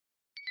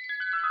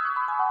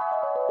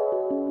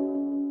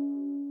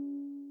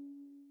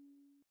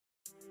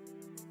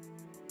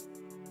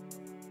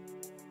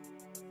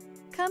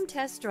Come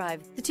test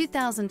drive the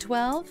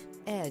 2012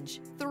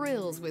 Edge.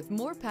 Thrills with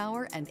more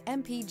power and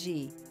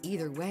MPG.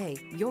 Either way,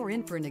 you're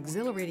in for an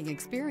exhilarating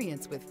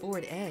experience with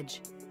Ford Edge.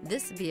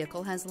 This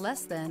vehicle has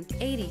less than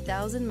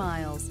 80,000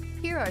 miles.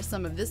 Here are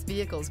some of this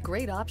vehicle's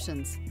great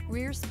options: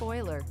 rear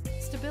spoiler,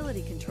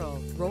 stability control,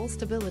 roll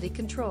stability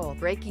control,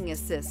 braking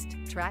assist,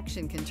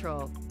 traction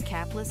control,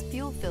 capless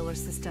fuel filler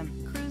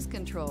system, cruise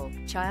control,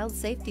 child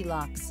safety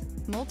locks,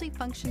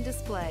 multifunction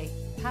display,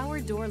 power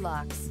door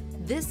locks.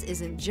 This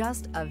isn't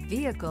just a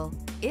vehicle,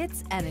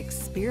 it's an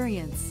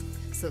experience.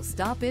 So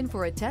stop in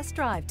for a test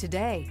drive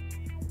today.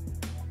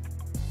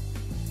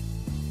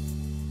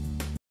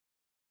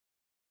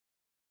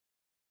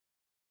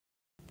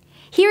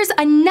 Here's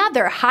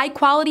another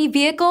high-quality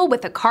vehicle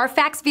with a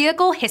Carfax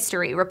Vehicle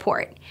History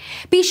Report.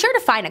 Be sure to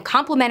find a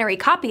complimentary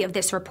copy of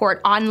this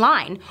report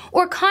online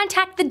or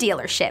contact the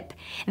dealership.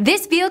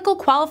 This vehicle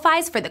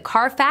qualifies for the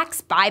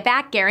Carfax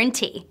Buyback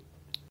Guarantee.